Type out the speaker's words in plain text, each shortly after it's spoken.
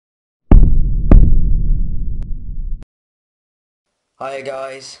Hi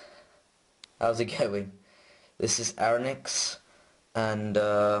guys, how's it going? This is Aronix, and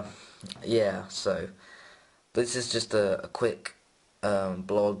yeah, so this is just a quick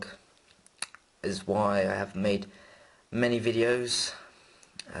blog, is why I haven't made many videos.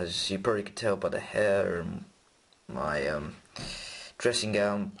 As you probably could tell by the hair and my dressing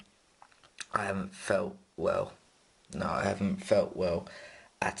gown, I haven't felt well. No, I haven't felt well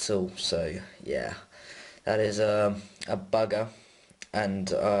at all, so yeah, that is a bugger. And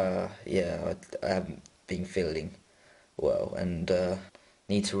yeah, I haven't been feeling well, and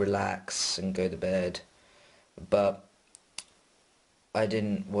need to relax and go to bed. But I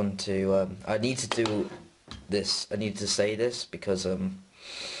didn't want to. I need to do this. I need to say this because I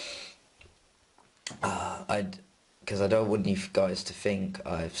because I don't want you guys to think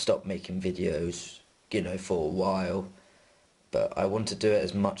I've stopped making videos, for a while. But I want to do it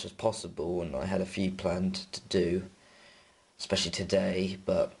as much as possible, and I had a few planned to do, especially today.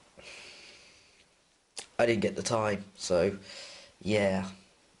 But I didn't get the time, so yeah,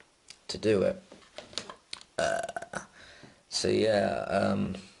 to do it. So yeah,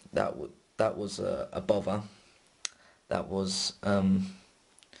 that was a bother. That was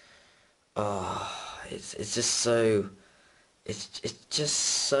it's just so it's just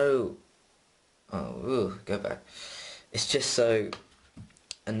so go back. It's just so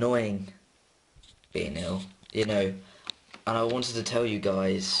annoying being ill, And I wanted to tell you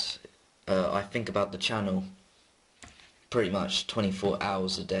guys, I think about the channel pretty much 24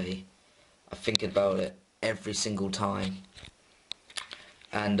 hours a day. I think about it every single time.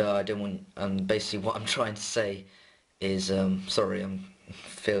 And I don't want. Basically, what I'm trying to say is, sorry, I'm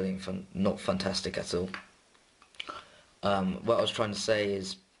feeling not fantastic at all. What I was trying to say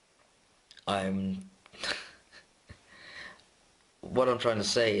is, I'm. What I'm trying to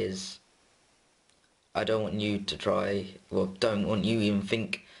say is, I don't want you to try. Well, don't want you even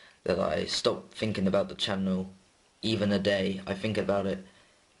think that I stop thinking about the channel, even a day. I think about it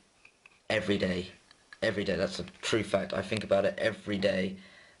every day. Every day. That's a true fact. I think about it every day,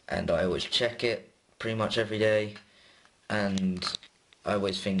 and I always check it pretty much every day. And I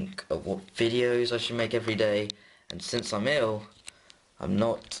always think of what videos I should make every day, and since I'm ill, I'm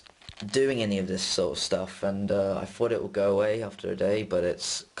not doing any of this sort of stuff, and I thought it would go away after a day, but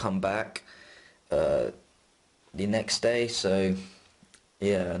it's come back the next day, so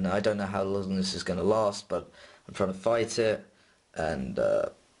yeah, and I don't know how long this is going to last, but I'm trying to fight it, and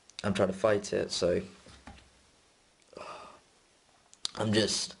so I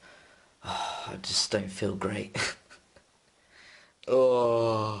just don't feel great.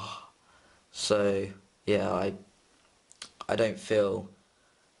 Oh, so yeah, I don't feel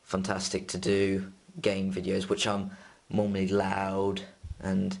fantastic to do game videos, which I'm normally loud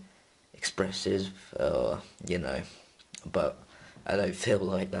and expressive, but I don't feel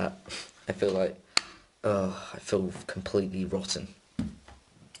like that. I feel like, I feel completely rotten.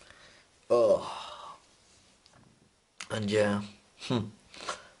 Oh, and yeah,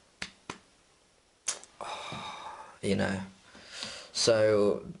 you know.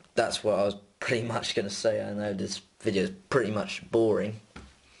 So that's what I was pretty much going to say. I know this video is pretty much boring,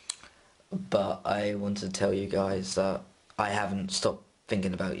 but I wanted to tell you guys that I haven't stopped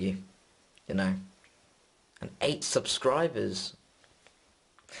thinking about you, And 8 subscribers.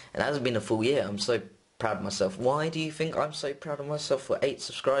 And it hasn't been a full year. I'm so proud of myself. Why do you think I'm so proud of myself for 8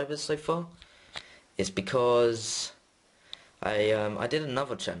 subscribers so far? It's because I did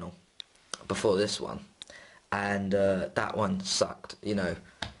another channel before this one, and that one sucked.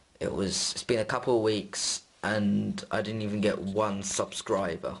 It's been a couple of weeks, and I didn't even get 1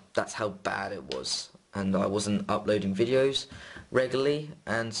 subscriber. That's how bad it was, and I wasn't uploading videos regularly,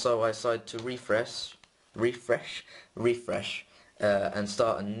 and so I decided to refresh, and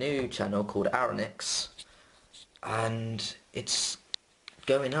start a new channel called Aronix, and it's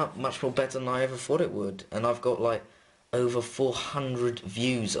going up much more better than I ever thought it would, and I've got like over 400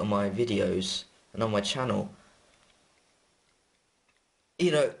 views on my videos and on my channel.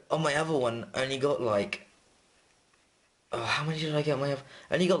 On my other one, I only got like, how many did I get on my other?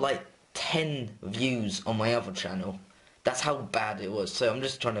 I only got like 10 views on my other channel. That's how bad it was. So I'm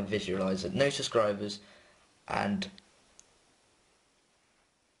just trying to visualize it. No subscribers, and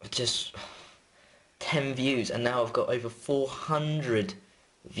just 10 views, and now I've got over 400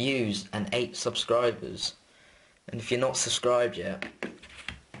 views and 8 subscribers. And if you're not subscribed yet,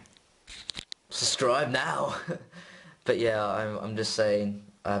 subscribe now. But yeah, I'm just saying,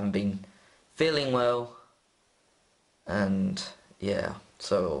 I haven't been feeling well, and yeah,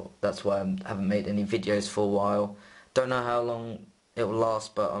 so that's why I haven't made any videos for a while. Don't know how long it will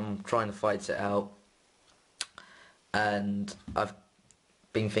last, but I'm trying to fight it out. And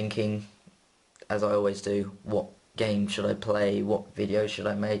been thinking, as I always do, what game should I play, what video should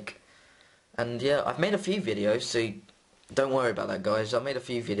I make. And yeah, I've made a few videos, so don't worry about that, guys. I've made a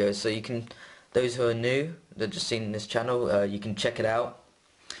few videos, so you can, those who are new, that just seen this channel, you can check it out.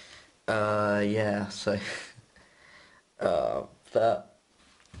 Yeah, so, but,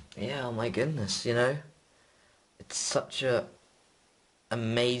 yeah, oh my goodness, you know, it's such a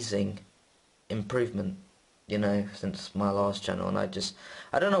amazing improvement, you know, since my last channel, and I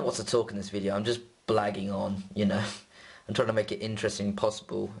don't know what to talk in this video. I'm just blagging on, you know. I'm trying to make it interesting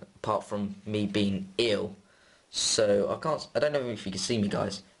possible, apart from me being ill. So I don't know if you can see me,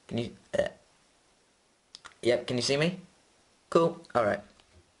 guys. Can you? Yep, can you see me? Cool. All right.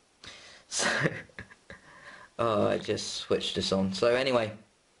 So, oh, I just switched this on. So anyway,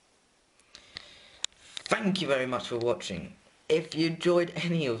 thank you very much for watching. If you enjoyed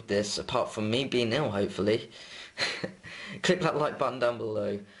any of this, apart from me being ill, hopefully, click that like button down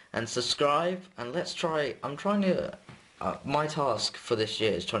below and subscribe. And let's try. I'm trying to. My task for this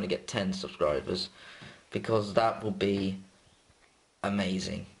year is trying to get 10 subscribers, because that will be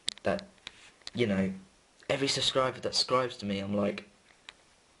amazing. That, you know, every subscriber that subscribes to me, I'm like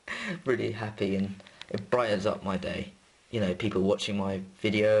really happy, and it brightens up my day. You know, people watching my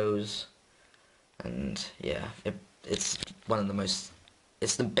videos, and yeah, it's one of the most,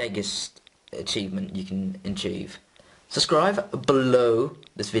 it's the biggest achievement you can achieve. Subscribe below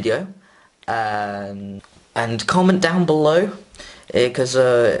this video, and comment down below, because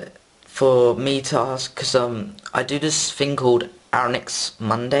for me to ask, because I do this thing called Aronix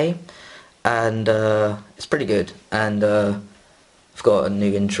Monday, and it's pretty good, and I've got a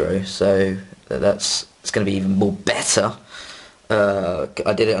new intro, so it's going to be even more better.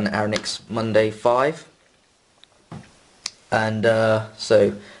 I did it on Aronix Monday 5, and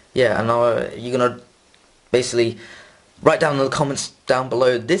so yeah, and you're going to basically write down in the comments down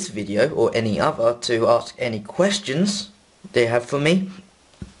below this video, or any other, to ask any questions they have for me.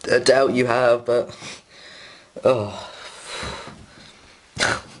 I doubt you have, but oh,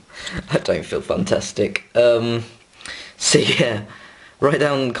 I don't feel fantastic. So yeah, write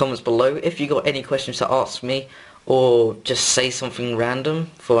down in the comments below if you got any questions to ask me, or just say something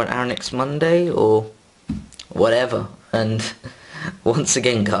random for an Aronix Monday, or whatever. And once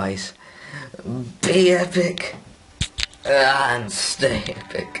again, guys, be epic and stay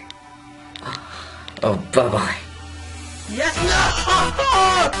epic. Oh, bye-bye. Yes, no!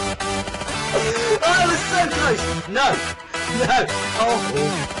 Oh, I was so close! No! No! Oh!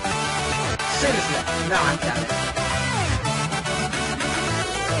 Seriously! No, I'm done it.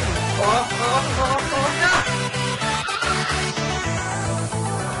 Oh!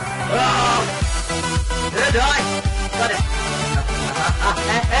 Did I die? Got it!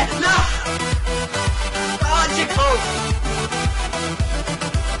 No! Oh, it's too close!